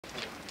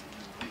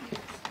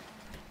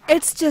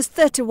It's just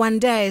 31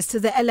 days to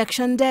the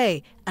election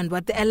day, and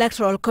what the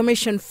Electoral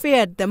Commission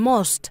feared the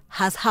most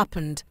has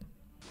happened.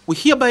 We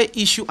hereby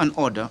issue an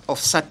order of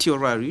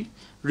certiorari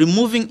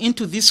removing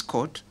into this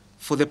court,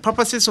 for the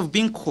purposes of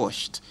being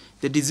quashed,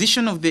 the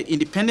decision of the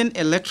Independent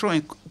Electoral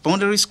and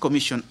Boundaries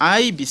Commission,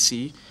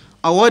 IEBC,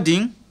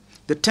 awarding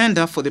the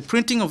tender for the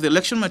printing of the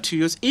election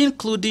materials,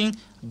 including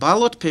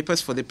ballot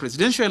papers for the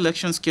presidential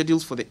election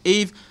scheduled for the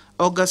 8th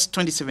August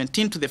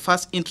 2017 to the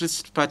first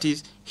interest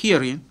parties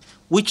hearing,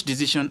 which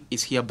decision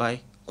is hereby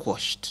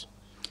quashed.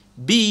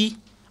 B,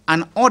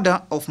 an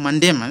order of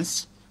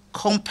mandamus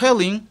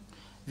compelling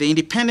the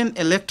Independent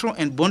Electoral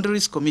and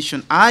Boundaries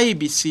Commission,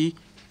 IEBC,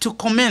 to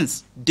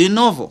commence de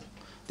novo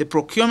the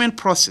procurement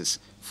process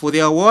for the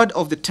award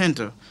of the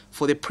tender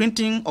for the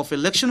printing of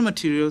election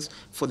materials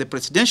for the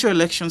presidential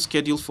election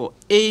scheduled for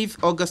 8th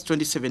August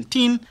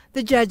 2017.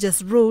 The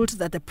judges ruled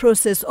that the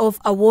process of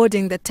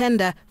awarding the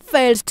tender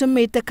failed to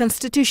meet the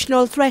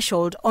constitutional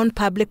threshold on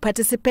public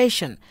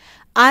participation,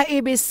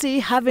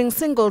 IEBC having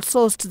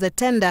single-sourced the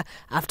tender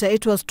after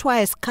it was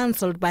twice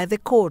cancelled by the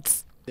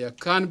courts. There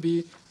can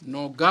be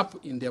no gap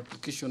in the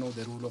application of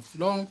the rule of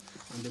law,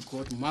 and the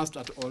court must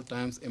at all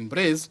times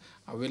embrace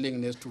a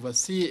willingness to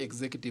oversee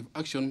executive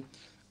action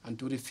and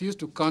to refuse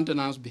to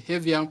countenance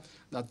behavior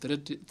that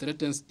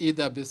threatens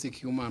either basic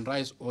human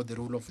rights or the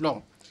rule of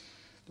law.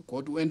 The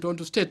court went on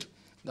to state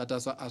that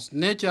as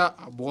nature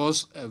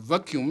abhors a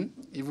vacuum,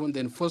 even the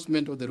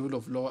enforcement of the rule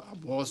of law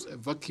abhors a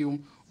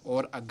vacuum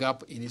or a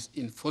gap in its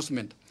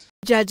enforcement.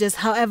 Judges,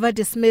 however,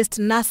 dismissed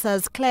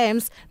NASA's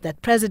claims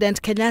that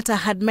President Kenyatta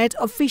had met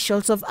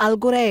officials of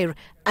Ghurair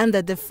and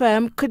that the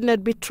firm could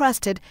not be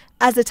trusted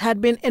as it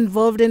had been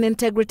involved in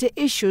integrity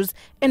issues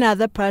in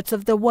other parts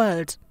of the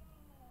world.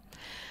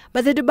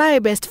 But the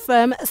Dubai-based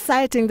firm,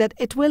 citing that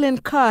it will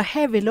incur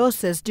heavy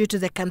losses due to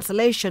the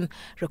cancellation,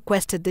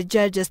 requested the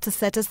judges to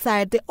set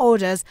aside the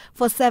orders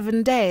for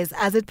 7 days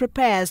as it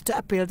prepares to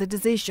appeal the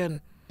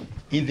decision.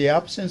 In the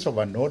absence of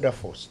an order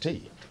for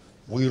stay,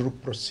 we will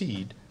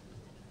proceed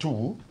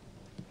to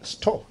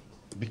stop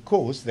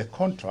because the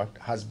contract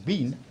has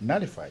been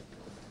nullified.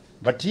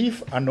 But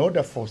if an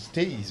order for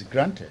stay is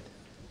granted,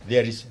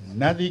 there is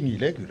nothing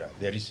irregular,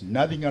 there is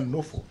nothing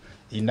unlawful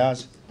in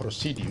us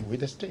proceeding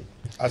with the stay.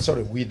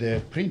 With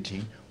the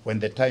printing when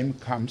the time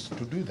comes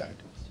to do that.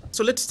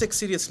 So let's take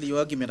seriously your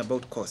argument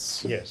about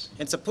costs. Yes.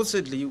 And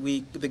supposedly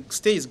the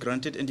stay is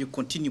granted and you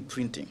continue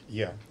printing.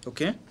 Yeah.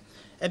 Okay?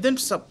 And then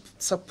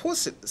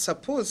suppose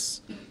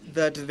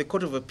that the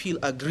Court of Appeal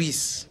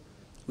agrees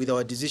with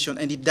our decision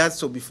and it does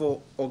so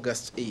before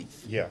August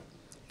 8th. Yeah.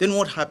 Then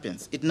what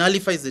happens? It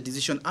nullifies the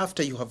decision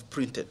after you have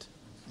printed.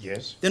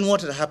 Yes. Then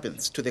what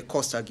happens to the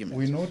cost argument?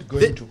 We're not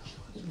going to.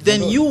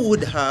 Then you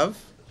would have,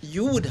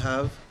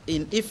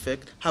 in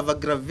effect, have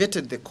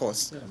aggravated the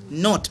cost,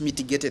 not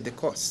mitigated the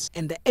cost.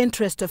 In the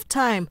interest of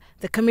time,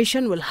 the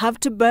Commission will have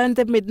to burn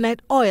the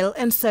midnight oil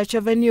in search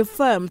of a new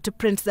firm to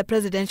print the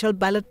presidential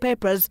ballot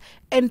papers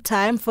in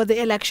time for the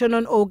election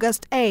on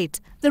August 8.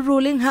 The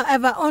ruling,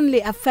 however, only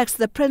affects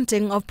the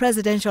printing of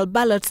presidential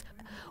ballots,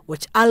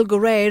 which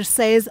Ghurair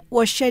says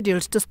was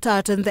scheduled to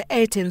start on the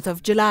 18th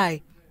of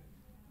July.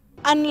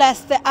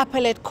 Unless the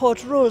appellate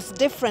court rules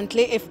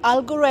differently, if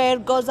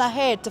Ghurair goes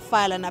ahead to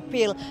file an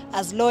appeal,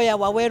 as lawyer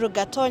Waweru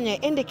Gatonye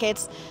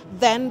indicates,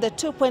 then the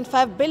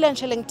 2.5 billion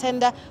shilling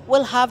tender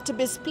will have to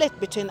be split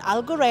between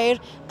Ghurair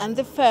and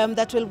the firm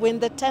that will win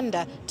the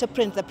tender to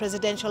print the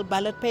presidential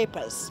ballot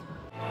papers.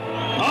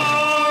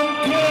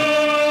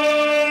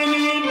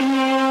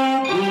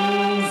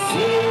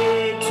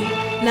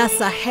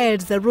 NASA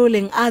hailed the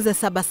ruling as a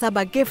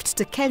Sabasaba gift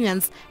to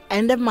Kenyans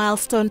and a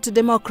milestone to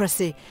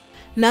democracy.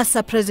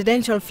 NASA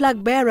presidential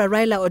flag bearer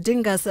Raila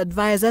Odinga's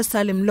advisor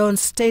Salim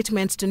Loan's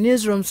statement to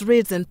newsrooms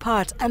reads in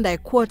part, and I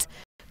quote,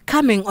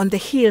 "Coming on the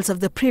heels of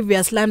the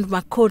previous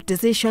landmark court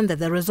decision that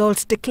the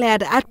results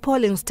declared at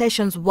polling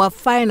stations were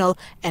final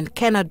and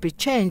cannot be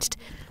changed,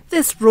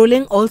 this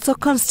ruling also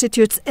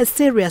constitutes a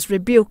serious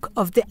rebuke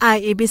of the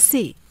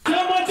IEBC."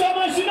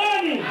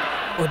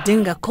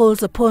 Odinga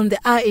calls upon the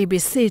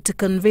IEBC to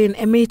convene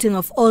a meeting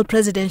of all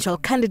presidential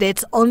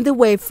candidates on the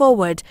way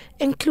forward,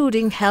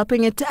 including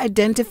helping it to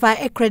identify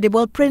a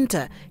credible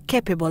printer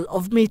capable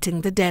of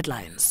meeting the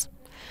deadlines.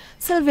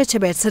 Sylvia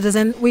Chebet,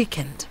 Citizen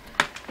Weekend.